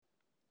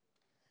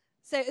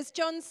So as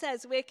John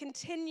says, we're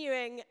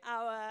continuing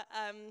our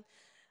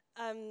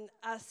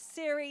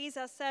series,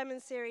 our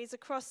sermon series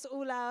across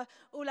all our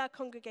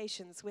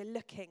congregations. We're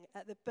looking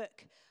at the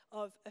book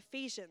of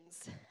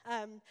Ephesians.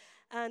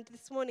 And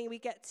this morning we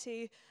get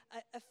to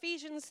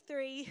Ephesians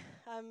 3,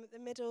 the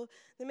middle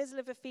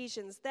of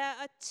Ephesians. There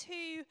are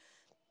two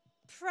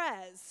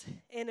prayers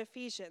in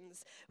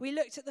Ephesians. We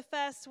looked at the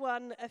first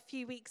one a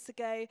few weeks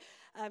ago.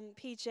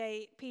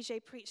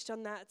 PJ preached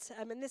on that.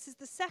 And this is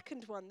the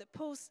second one that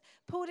Paul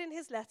in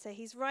his letter,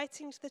 he's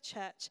writing to the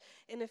church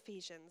in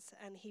Ephesians,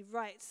 and he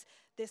writes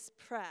this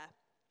prayer.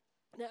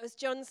 Now, as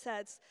John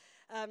said,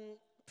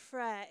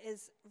 prayer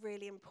is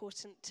really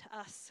important to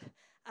us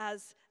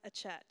as a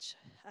church.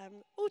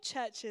 All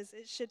churches,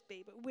 it should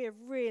be, but we're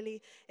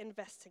really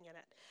investing in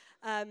it.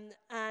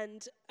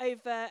 And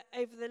over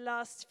the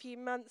last few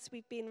months,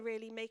 we've been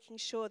really making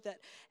sure that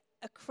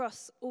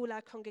across all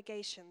our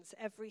congregations,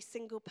 every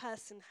single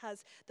person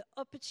has the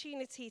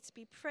opportunity to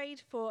be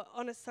prayed for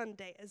on a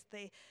Sunday as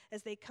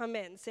they come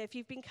in. So if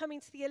you've been coming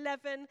to the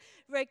 11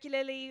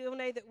 regularly, you'll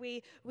know that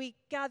we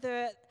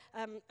gather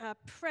our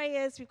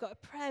prayers. We've got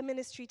a prayer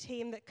ministry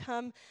team that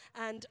come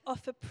and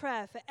offer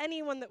prayer for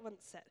anyone that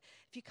wants it.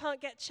 If you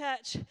can't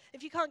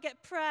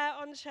get prayer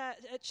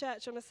at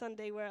church on a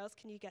Sunday, where else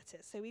can you get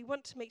it? So we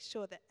want to make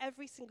sure that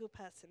every single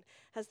person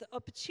has the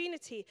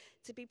opportunity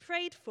to be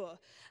prayed for.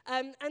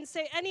 And so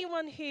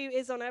anyone who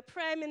is on our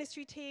prayer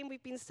ministry team,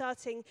 we've been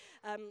starting,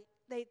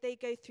 they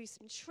go through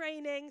some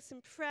training, some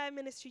prayer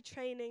ministry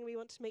training. We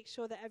want to make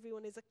sure that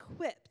everyone is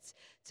equipped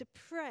to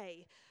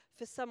pray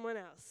for someone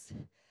else.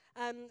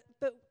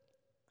 But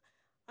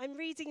I'm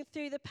reading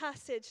through the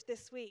passage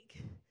this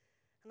week,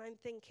 and I'm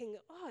thinking,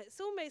 it's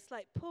almost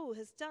like Paul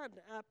has done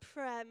our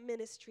prayer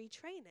ministry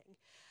training.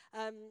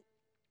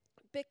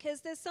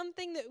 Because there's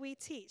something that we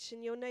teach,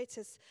 and you'll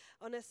notice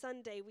on a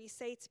Sunday we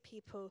say to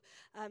people,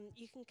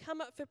 you can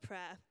come up for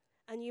prayer,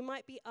 and you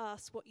might be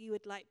asked what you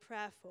would like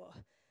prayer for.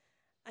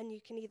 And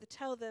you can either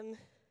tell them,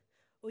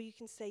 or you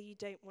can say you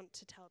don't want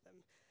to tell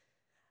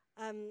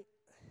them.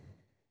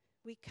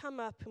 We come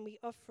up and we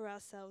offer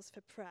ourselves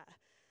for prayer.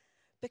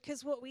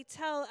 Because what we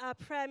tell our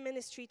prayer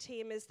ministry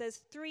team is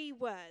there's 3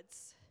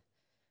 words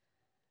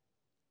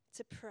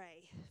to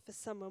pray for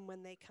someone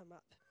when they come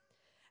up.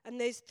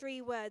 And those 3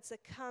 words are,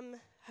 come,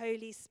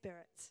 Holy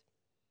Spirit.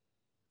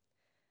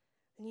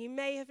 And you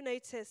may have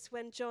noticed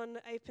when John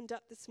opened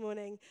up this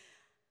morning,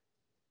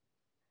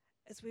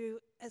 as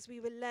we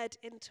were led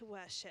into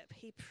worship,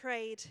 he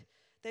prayed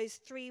those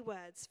 3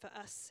 words for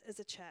us as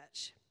a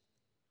church.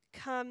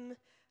 Come,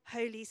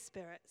 Holy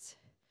Spirit.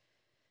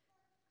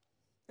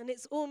 And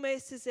it's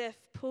almost as if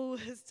Paul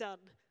has done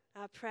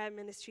our prayer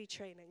ministry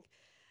training.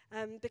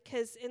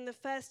 Because in the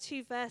first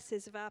 2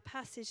 verses of our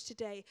passage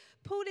today,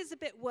 Paul is a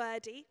bit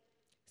wordy.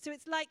 So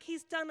it's like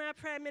he's done our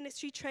prayer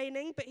ministry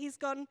training, but he's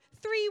gone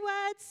 3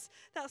 words.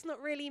 That's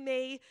not really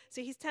me.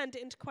 So he's turned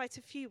it into quite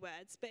a few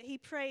words. But he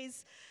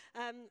prays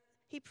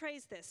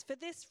this. For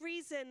this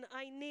reason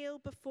I kneel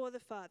before the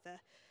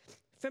Father,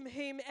 from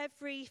whom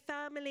every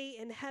family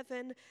in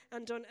heaven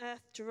and on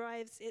earth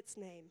derives its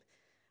name.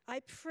 I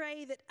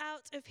pray that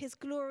out of his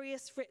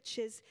glorious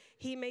riches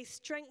he may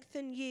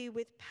strengthen you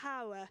with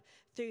power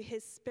through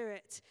his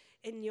Spirit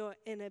in your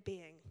inner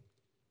being.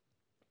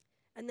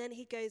 And then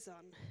he goes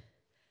on.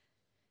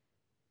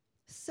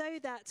 So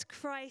that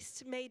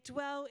Christ may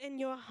dwell in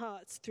your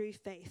hearts through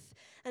faith.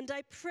 And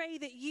I pray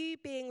that you,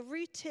 being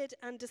rooted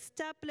and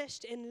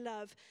established in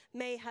love,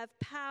 may have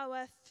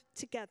power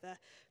together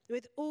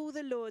with all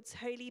the Lord's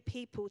holy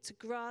people to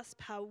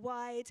grasp how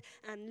wide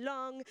and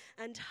long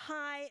and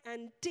high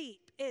and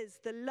deep is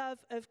the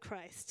love of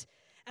Christ,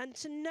 and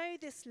to know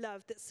this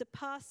love that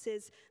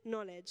surpasses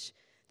knowledge,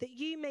 that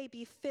you may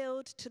be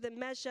filled to the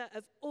measure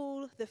of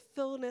all the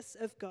fullness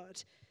of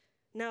God.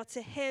 Now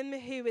to him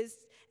who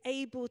is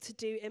able to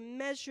do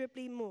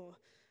immeasurably more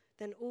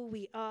than all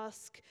we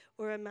ask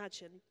or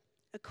imagine,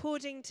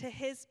 according to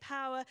his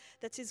power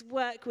that is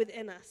work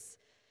within us.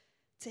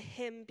 To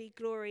him be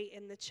glory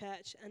in the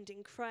church and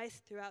in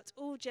Christ throughout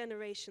all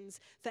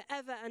generations,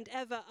 forever and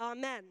ever.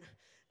 Amen.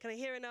 Can I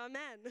hear an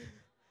amen?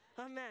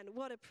 Amen.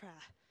 What a prayer.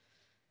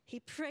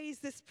 He prays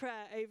this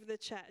prayer over the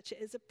church.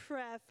 It is a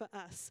prayer for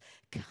us.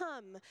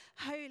 Come,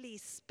 Holy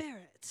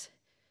Spirit.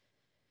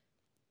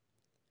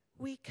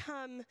 We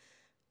come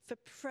for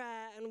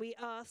prayer, and we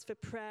ask for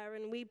prayer,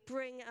 and we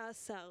bring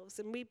ourselves,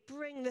 and we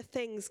bring the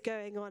things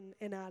going on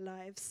in our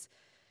lives.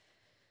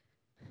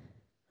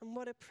 And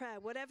what a prayer.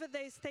 Whatever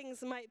those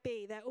things might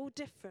be, they're all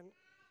different.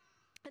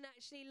 And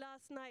actually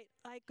last night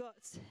I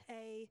got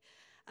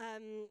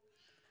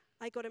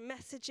a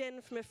message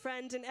in from a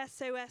friend, an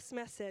SOS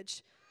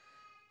message.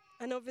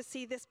 And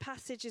obviously this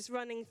passage is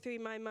running through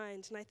my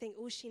mind, and I think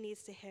all she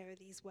needs to hear are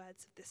these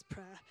words of this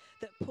prayer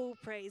that Paul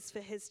prays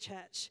for his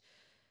church.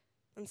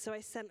 And so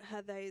I sent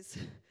her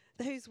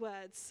those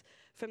words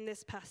from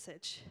this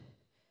passage.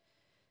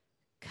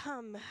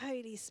 Come,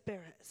 Holy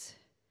Spirit.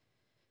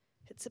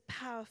 It's a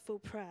powerful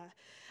prayer.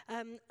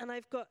 And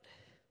I've got,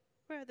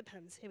 where are the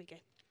pens? Here we go.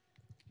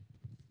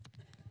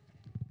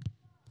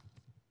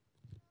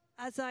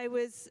 as I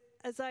was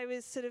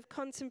sort of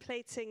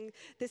contemplating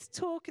this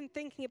talk and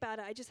thinking about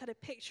it, I just had a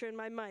picture in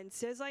my mind.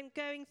 So as I'm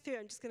going through,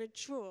 I'm just going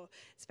to draw.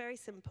 It's very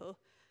simple.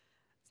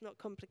 It's not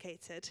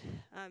complicated,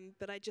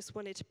 but I just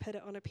wanted to put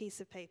it on a piece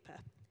of paper.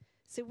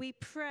 So we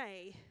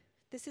pray.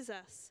 This is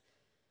us.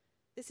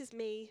 This is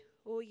me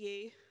or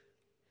you.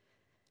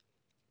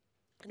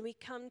 And we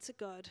come to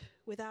God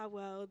with our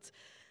world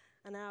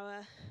and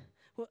our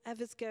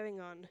whatever's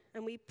going on.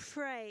 And we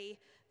pray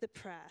the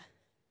prayer.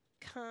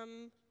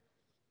 Come,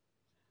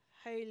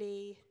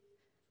 Holy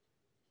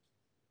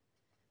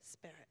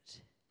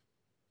Spirit.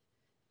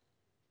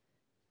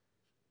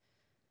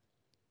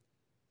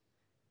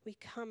 We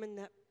come and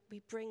that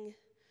we bring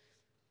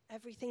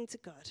everything to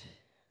God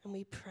and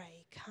we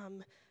pray,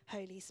 come,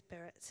 Holy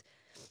Spirit.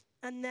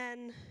 And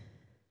then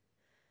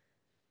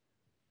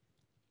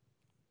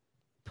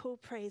Paul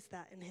prays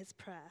that in his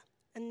prayer.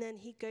 And then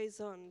he goes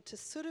on to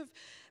sort of,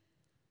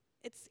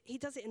 he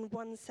does it in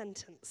one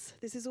sentence.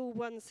 This is all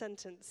one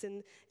sentence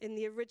in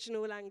the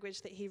original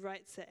language that he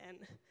writes it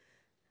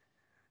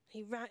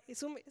in.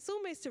 It's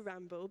almost a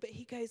ramble, but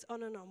he goes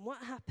on and on. What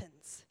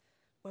happens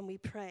when we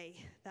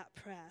pray that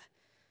prayer?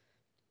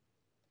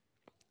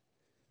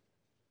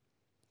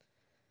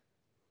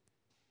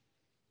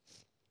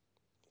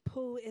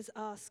 Paul is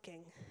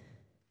asking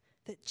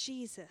that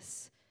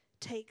Jesus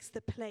takes the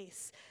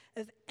place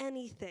of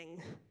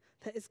anything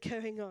that is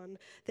going on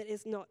that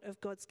is not of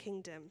God's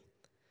kingdom.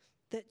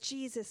 That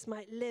Jesus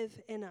might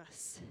live in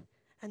us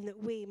and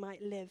that we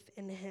might live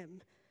in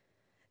him.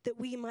 That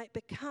we might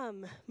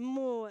become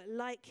more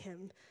like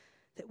him.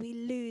 That we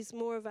lose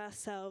more of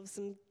ourselves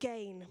and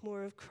gain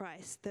more of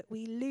Christ. That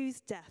we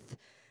lose death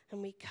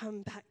and we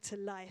come back to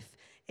life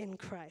in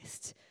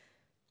Christ.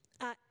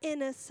 Our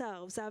inner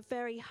selves, our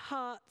very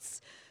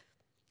hearts,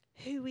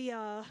 who we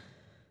are,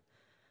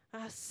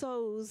 our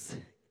souls,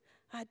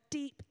 our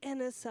deep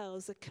inner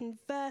selves are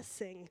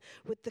conversing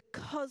with the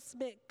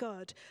cosmic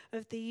God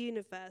of the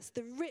universe,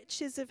 the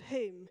riches of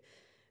whom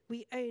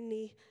we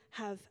only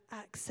have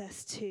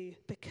access to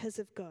because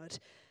of God.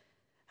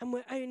 And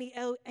we're only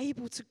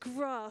able to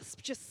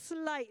grasp just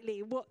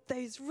slightly what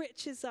those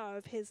riches are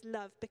of his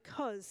love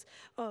because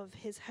of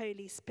his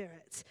Holy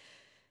Spirit.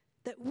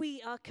 That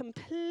we are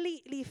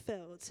completely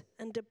filled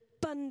and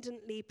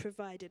abundantly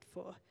provided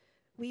for.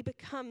 We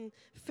become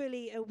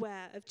fully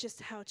aware of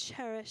just how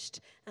cherished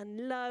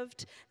and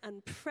loved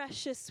and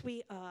precious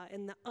we are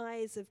in the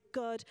eyes of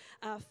God,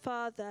 our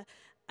Father,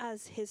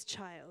 as his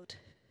child.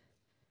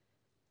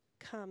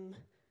 Come,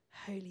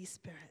 Holy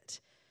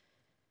Spirit.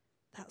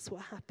 That's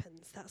what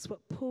happens. That's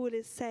what Paul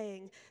is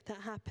saying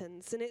that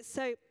happens. And it's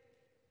so,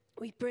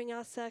 we bring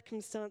our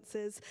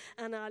circumstances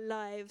and our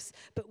lives,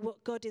 but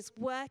what God is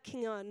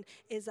working on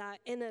is our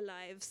inner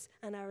lives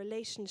and our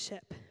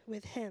relationship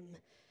with him.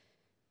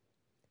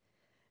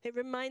 It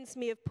reminds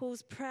me of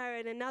Paul's prayer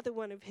in another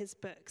one of his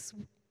books.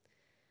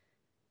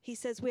 He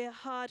says, we're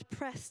hard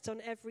pressed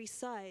on every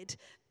side,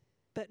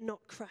 but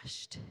not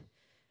crushed.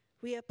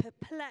 We are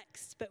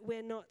perplexed, but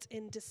we're not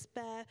in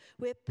despair.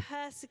 We're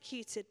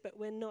persecuted, but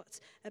we're not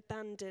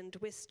abandoned.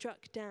 We're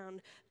struck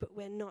down, but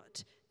we're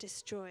not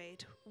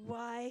destroyed.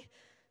 Why?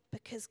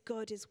 Because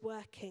God is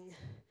working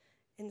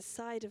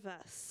inside of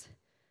us.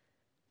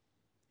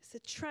 It's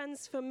a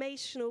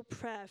transformational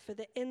prayer for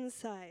the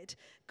inside.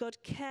 God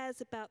cares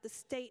about the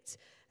state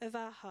of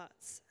our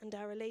hearts and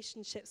our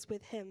relationships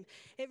with him.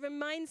 It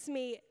reminded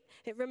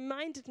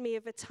me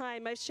of a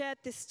time, I shared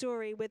this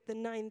story with the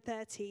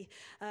 9:30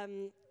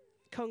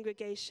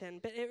 congregation,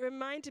 but it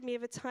reminded me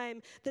of a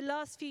time, the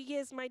last few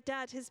years my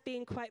dad has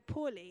been quite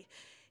poorly.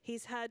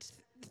 He's had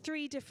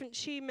 3 different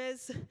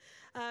tumours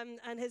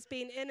and has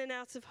been in and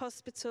out of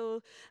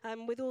hospital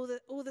with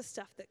all the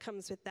stuff that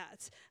comes with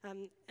that.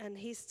 And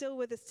he's still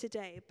with us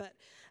today, but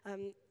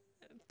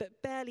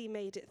barely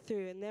made it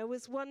through. And there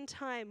was one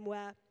time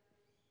where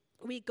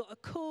we got a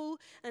call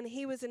and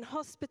he was in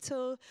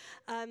hospital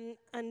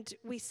and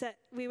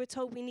we were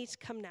told we need to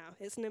come now.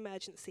 It's an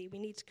emergency. We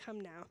need to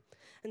come now.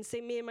 And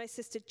so me and my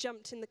sister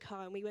jumped in the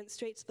car and we went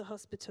straight to the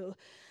hospital.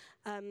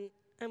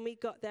 And we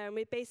got there and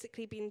we'd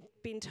basically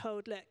been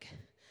told, look,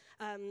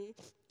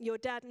 your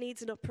dad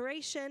needs an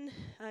operation.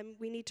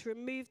 We need to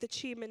remove the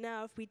tumor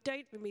now. If we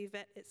don't remove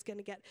it, it's going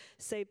to get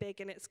so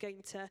big and it's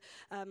going to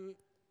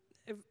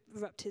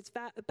erupt his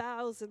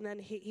bowels and then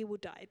he will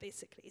die,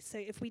 basically. So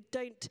if we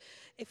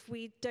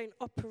don't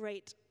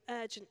operate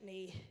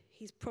urgently,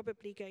 he's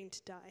probably going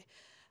to die.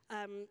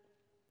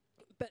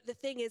 But the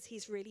thing is,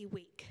 he's really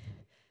weak.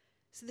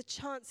 So the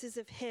chances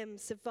of him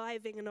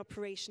surviving an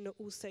operation are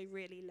also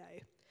really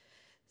low.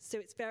 So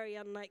it's very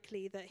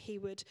unlikely that he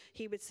would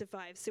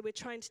survive. So we're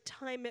trying to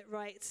time it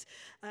right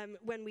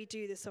when we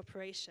do this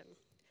operation.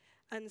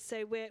 And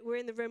so we're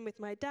in the room with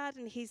my dad,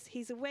 and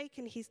he's awake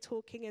and he's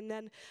talking, and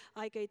then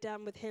I go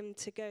down with him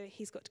to go.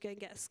 He's got to go and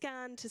get a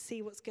scan to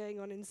see what's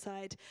going on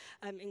inside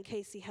in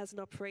case he has an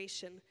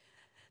operation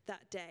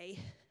that day.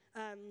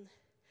 And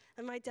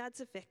my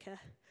dad's a vicar.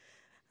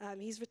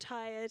 He's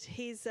retired.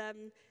 He's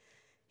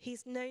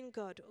known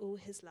God all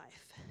his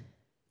life.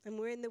 and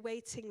we're in the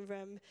waiting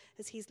room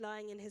as he's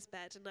lying in his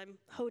bed and I'm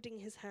holding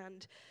his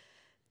hand,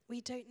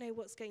 we don't know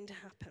what's going to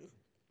happen.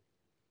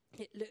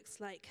 It looks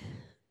like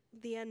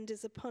the end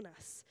is upon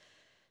us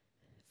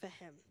for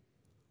him.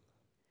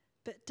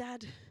 But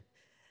Dad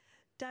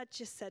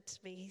just said to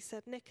me, he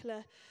said,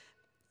 Nicola,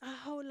 our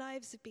whole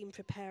lives have been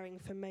preparing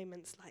for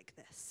moments like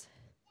this.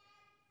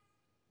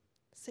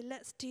 So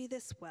let's do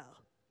this well.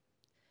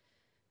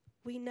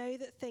 We know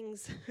that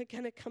things are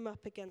going to come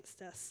up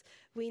against us.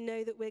 We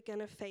know that we're going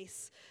to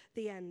face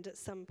the end at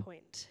some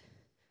point.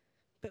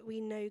 But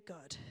we know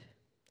God.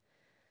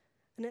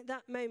 And at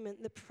that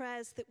moment, the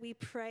prayers that we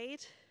prayed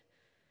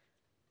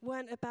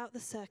weren't about the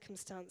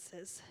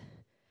circumstances.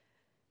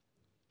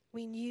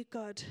 We knew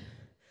God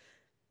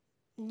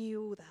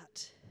knew all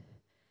that.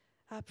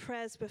 Our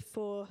prayers were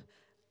for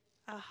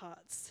our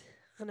hearts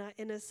and our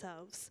inner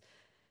selves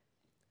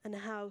and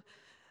how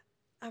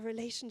our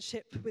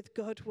relationship with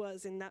God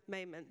was in that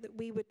moment, that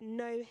we would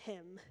know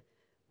him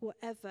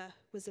whatever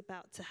was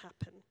about to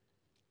happen.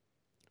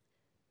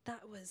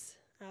 That was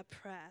our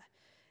prayer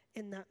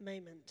in that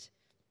moment.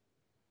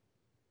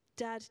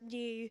 Dad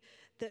knew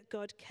that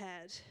God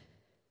cared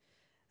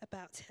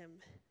about him,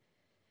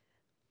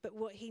 but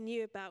what he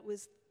knew about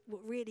was,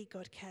 what really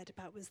God cared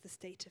about was the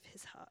state of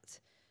his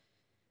heart.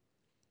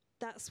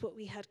 That's what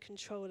we had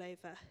control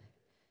over.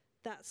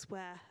 That's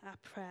where our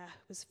prayer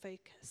was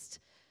focused.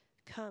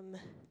 Come,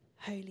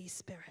 Holy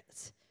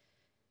Spirit.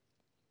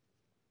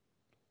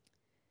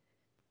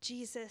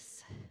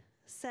 Jesus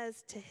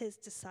says to his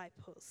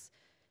disciples,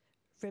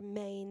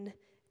 remain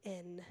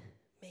in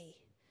me.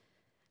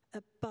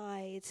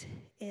 Abide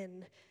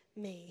in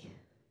me.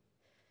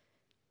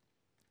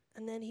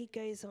 And then he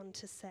goes on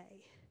to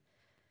say,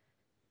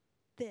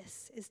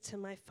 this is to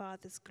my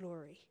Father's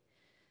glory,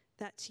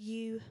 that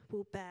you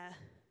will bear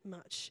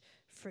much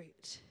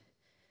fruit.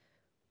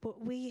 What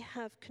we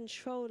have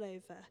control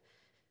over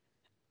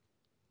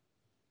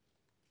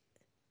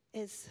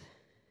is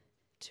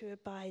to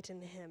abide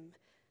in him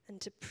and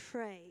to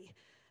pray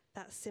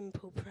that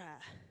simple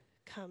prayer,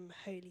 come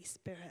Holy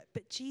Spirit.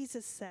 But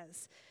Jesus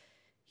says,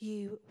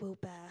 you will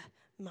bear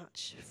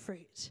much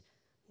fruit.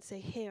 And so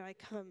here I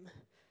come.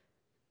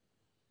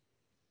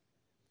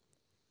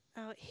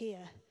 Out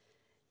here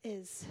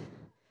is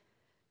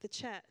the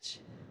church.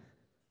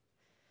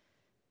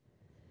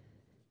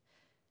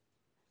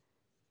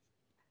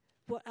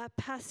 What our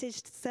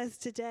passage says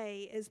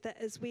today is that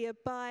as we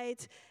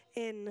abide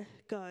in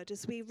God,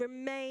 as we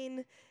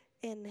remain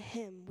in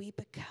him, we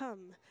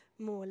become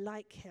more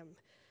like him.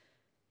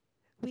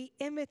 We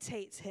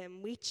imitate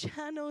him. We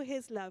channel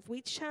his love.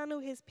 We channel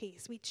his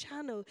peace. We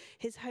channel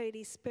his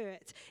Holy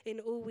Spirit in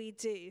all we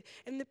do.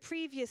 In the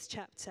previous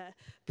chapter,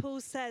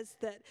 Paul says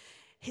that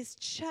his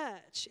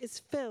church is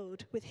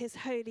filled with his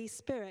Holy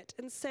Spirit.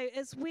 And so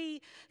as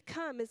we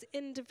come as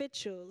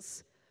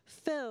individuals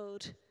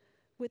filled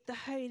with the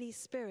Holy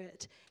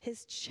Spirit,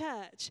 his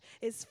church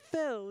is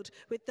filled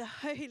with the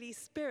Holy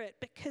Spirit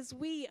because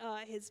we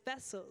are his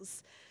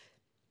vessels.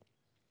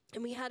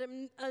 And we had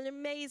an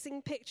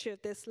amazing picture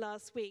of this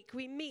last week.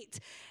 We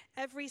meet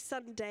every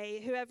Sunday,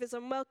 whoever's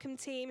on welcome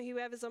team,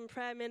 whoever's on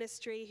prayer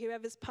ministry,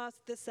 whoever's part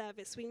of the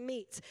service, we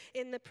meet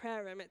in the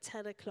prayer room at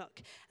 10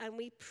 o'clock and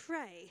we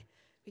pray.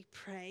 We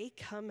pray,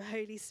 come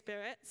Holy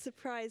Spirit,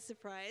 surprise,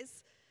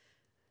 surprise.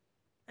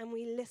 And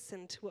we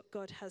listen to what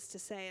God has to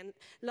say. And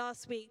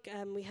last week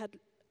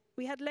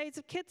we had loads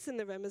of kids in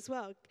the room as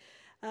well,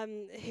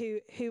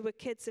 who were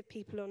kids of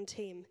people on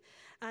team.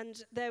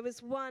 And there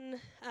was one,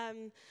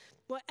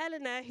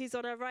 Eleanor, who's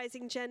on our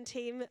Rising Gen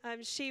team,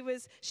 she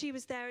was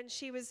there and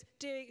she was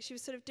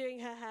sort of doing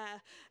her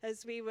hair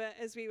as we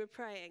were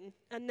praying.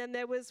 And then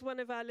there was one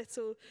of our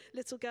little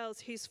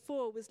girls who's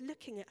 4 was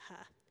looking at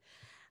her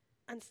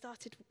and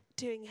started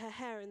doing her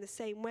hair in the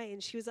same way.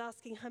 And she was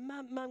asking her,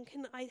 Mum,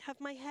 can I have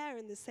my hair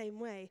in the same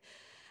way?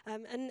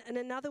 And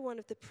another one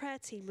of the prayer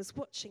team was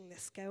watching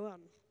this go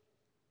on.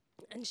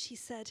 And she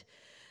said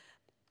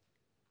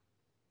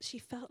she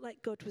felt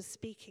like God was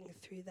speaking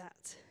through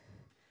that.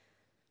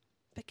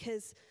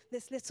 Because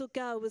this little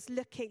girl was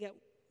looking at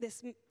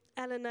this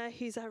Eleanor,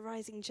 who's our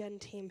Rising Gen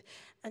team,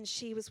 and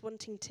she was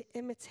wanting to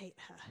imitate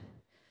her.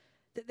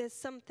 That there's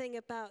something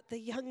about the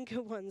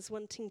younger ones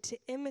wanting to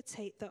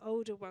imitate the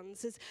older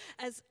ones.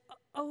 As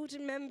older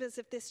members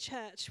of this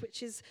church,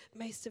 which is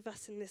most of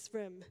us in this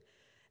room,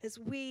 as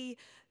we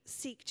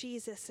seek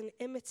Jesus and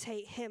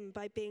imitate him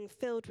by being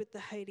filled with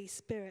the Holy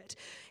Spirit,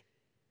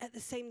 at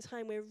the same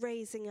time we're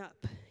raising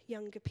up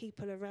younger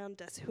people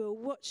around us who are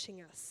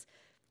watching us.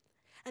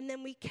 And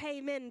then we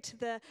came into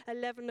the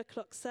 11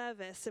 o'clock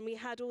service and we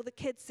had all the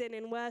kids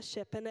in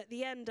worship. And at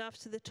the end,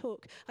 after the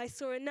talk, I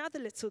saw another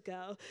little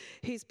girl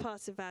who's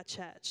part of our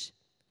church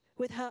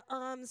with her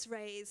arms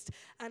raised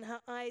and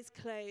her eyes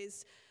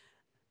closed,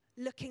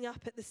 looking up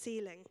at the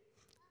ceiling.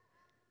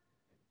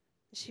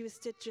 She was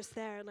stood just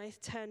there and I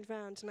turned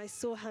round and I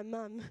saw her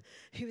mum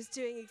who was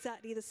doing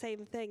exactly the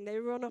same thing. They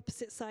were on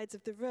opposite sides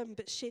of the room,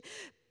 but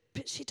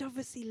she'd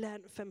obviously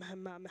learnt from her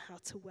mum how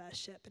to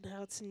worship and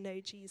how to know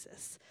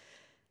Jesus.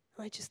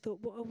 I just thought,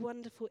 what a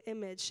wonderful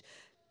image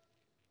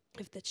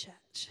of the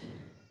church.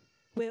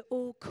 We're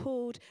all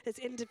called as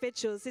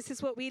individuals. This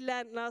is what we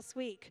learned last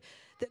week,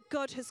 that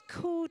God has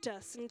called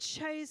us and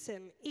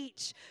chosen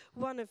each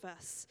one of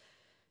us.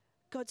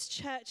 God's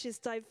church is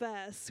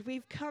diverse.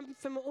 We've come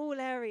from all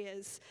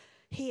areas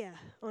here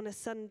on a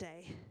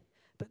Sunday,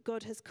 but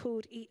God has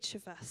called each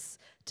of us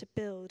to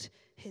build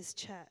his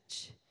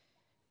church.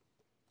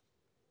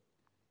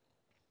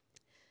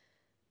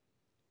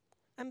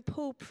 And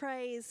Paul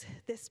prays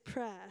this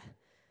prayer.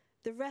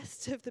 The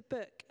rest of the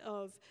book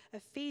of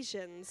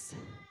Ephesians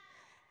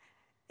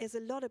is a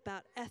lot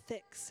about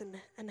ethics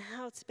and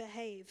how to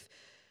behave,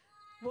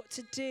 what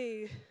to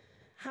do,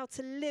 how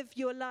to live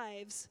your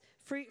lives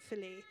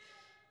fruitfully.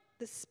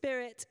 The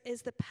Spirit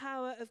is the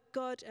power of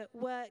God at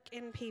work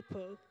in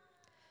people.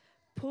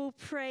 Paul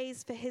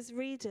prays for his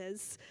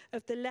readers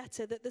of the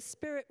letter that the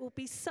Spirit will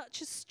be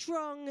such a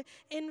strong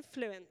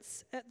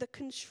influence at the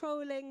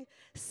controlling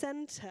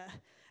center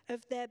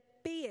of their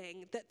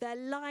being that their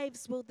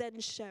lives will then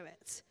show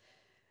it.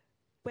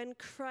 When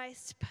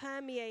Christ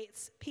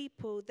permeates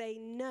people, they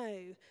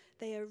know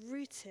they are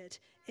rooted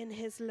in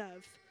his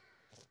love.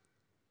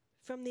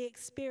 From the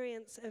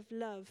experience of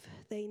love,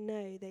 they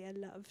know they are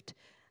loved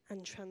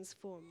and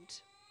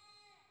transformed.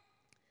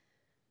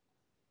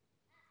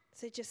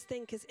 So just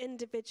think, as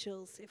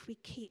individuals, if we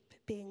keep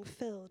being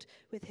filled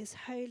with his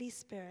Holy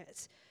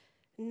Spirit,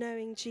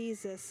 knowing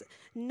Jesus,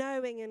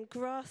 knowing and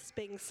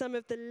grasping some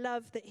of the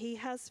love that he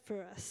has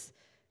for us,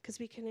 because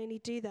we can only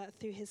do that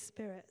through his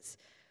Spirit,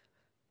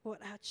 what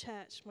our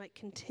church might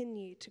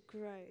continue to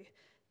grow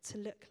to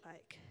look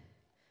like.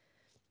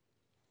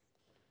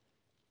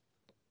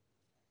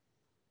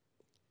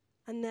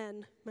 And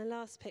then, my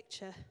last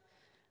picture,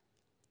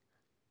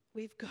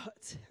 we've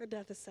got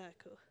another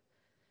circle.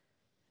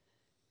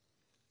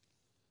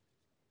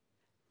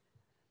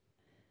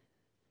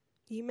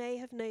 You may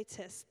have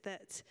noticed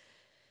that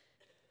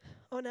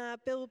on our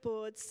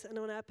billboards and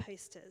on our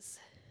posters,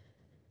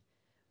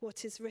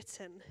 what is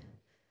written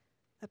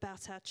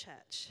about our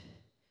church.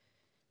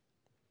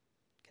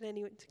 Can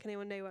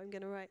anyone know what I'm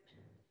going to write?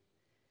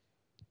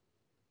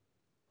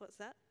 What's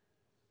that?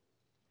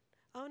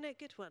 Oh no,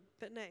 good one,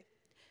 but no.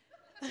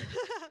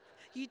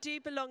 You do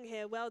belong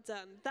here, well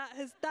done.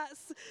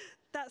 That's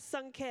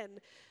sunk in.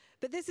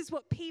 But this is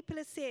what people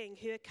are seeing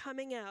who are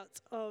coming out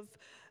of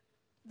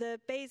the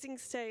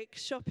Basingstoke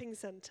shopping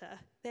centre.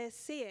 They're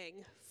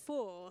seeing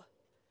for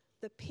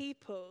the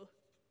people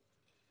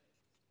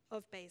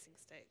of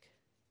Basingstoke.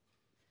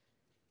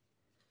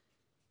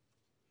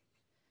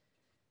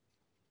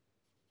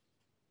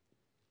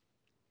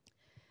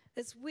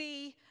 As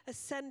we are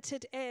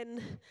centered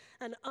in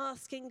and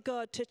asking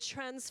God to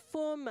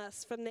transform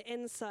us from the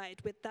inside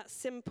with that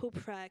simple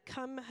prayer,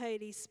 "Come,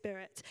 Holy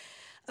Spirit,"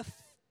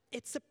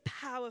 it's a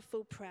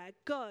powerful prayer.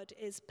 God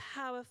is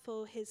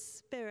powerful. His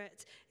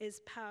Spirit is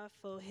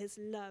powerful. His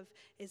love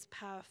is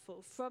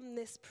powerful. From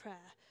this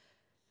prayer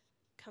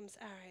comes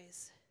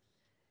arrows.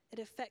 It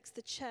affects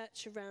the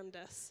church around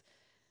us.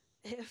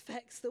 It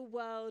affects the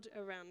world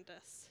around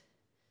us.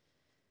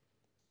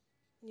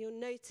 You'll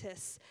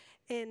notice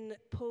in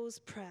Paul's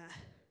prayer,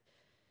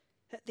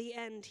 at the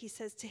end, he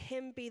says, "To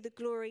him be the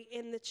glory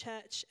in the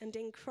church and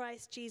in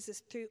Christ Jesus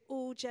through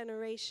all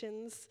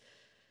generations."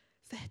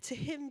 For to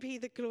him be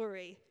the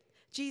glory.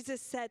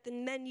 Jesus said,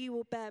 "And then you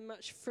will bear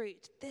much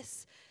fruit."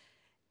 This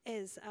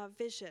is our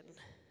vision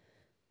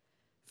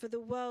for the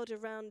world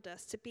around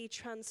us, to be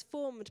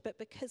transformed, but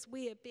because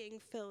we are being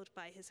filled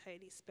by his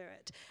Holy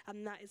Spirit.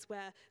 And that is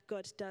where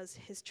God does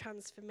his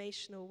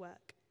transformational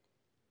work.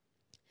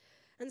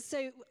 And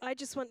so I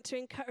just want to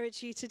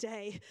encourage you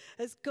today,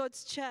 as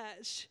God's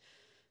church,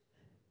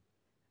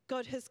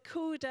 God has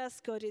called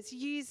us, God is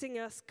using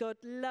us,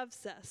 God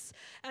loves us.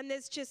 And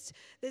there's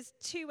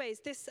two ways.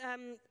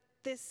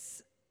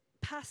 This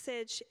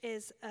passage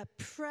is a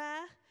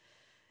prayer,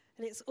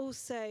 and it's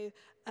also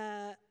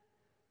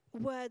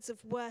words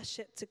of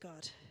worship to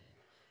God.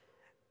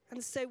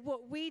 And so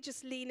what we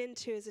just lean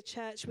into as a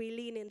church, we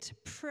lean into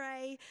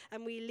pray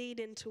and we lean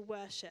into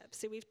worship.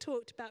 So we've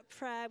talked about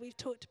prayer, we've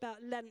talked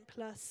about Lent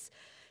Plus.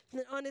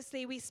 And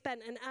honestly, we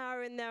spent an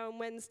hour in there on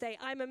Wednesday.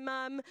 I'm a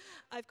mum,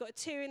 I've got a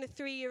 2 and a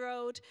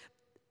 3-year-old.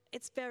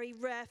 It's very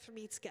rare for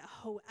me to get a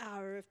whole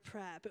hour of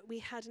prayer, but we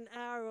had an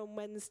hour on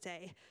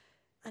Wednesday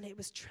and it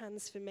was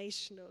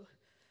transformational.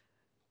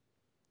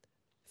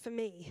 For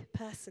me,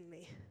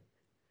 personally,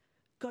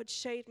 God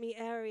showed me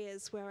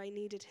areas where I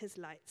needed his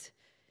light.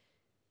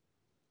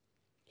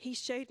 He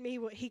showed me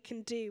what he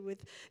can do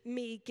with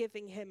me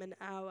giving him an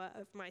hour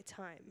of my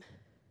time.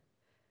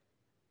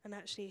 And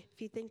actually,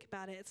 if you think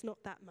about it, it's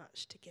not that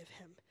much to give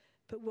him.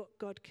 But what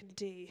God can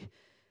do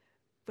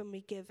when we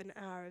give an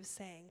hour of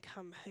saying,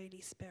 "Come, Holy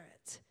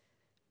Spirit."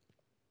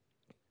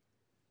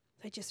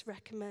 I just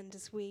recommend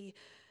as we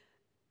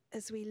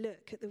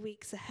look at the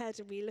weeks ahead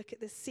and we look at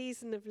the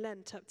season of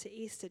Lent up to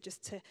Easter,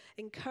 just to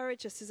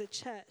encourage us as a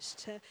church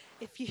to,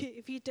 if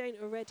you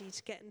don't already,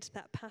 to get into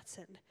that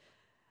pattern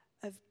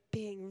of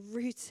being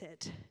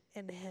rooted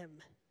in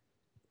him.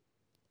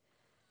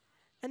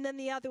 And then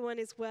the other one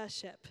is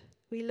worship.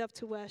 We love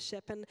to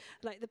worship. And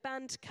like the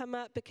band come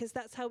up because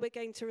that's how we're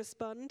going to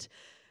respond.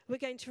 We're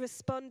going to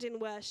respond in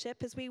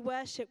worship. As we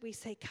worship, we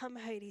say, "Come,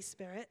 Holy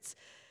Spirit."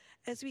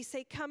 As we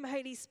say, "Come,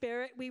 Holy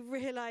Spirit," we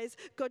realize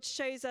God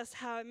shows us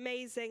how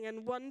amazing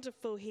and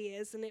wonderful he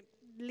is, and it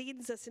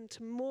leads us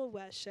into more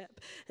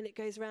worship, and it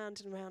goes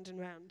round and round and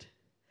round.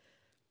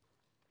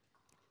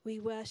 We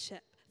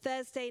worship.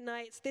 Thursday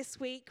nights this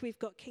week, we've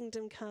got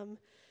Kingdom Come,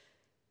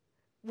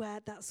 where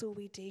that's all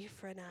we do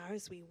for an hour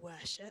as we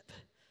worship.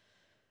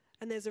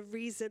 And there's a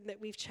reason that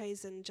we've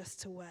chosen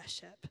just to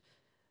worship,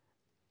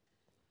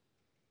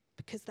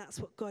 because that's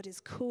what God is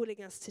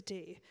calling us to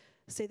do,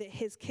 so that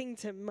his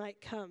kingdom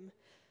might come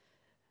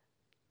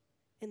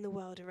in the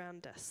world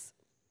around us.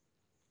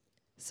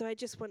 So I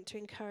just want to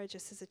encourage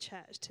us as a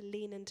church to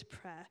lean into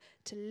prayer,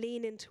 to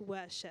lean into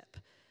worship.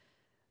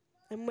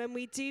 And when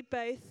we do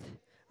both,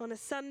 on a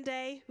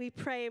Sunday, we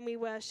pray and we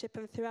worship,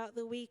 and throughout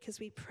the week as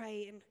we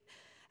pray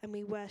and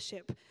we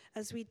worship,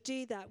 as we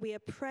do that, we are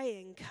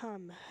praying,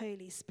 "Come,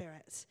 Holy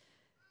Spirit."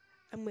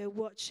 And we're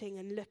watching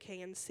and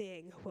looking and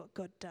seeing what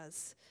God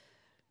does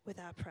with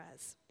our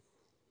prayers.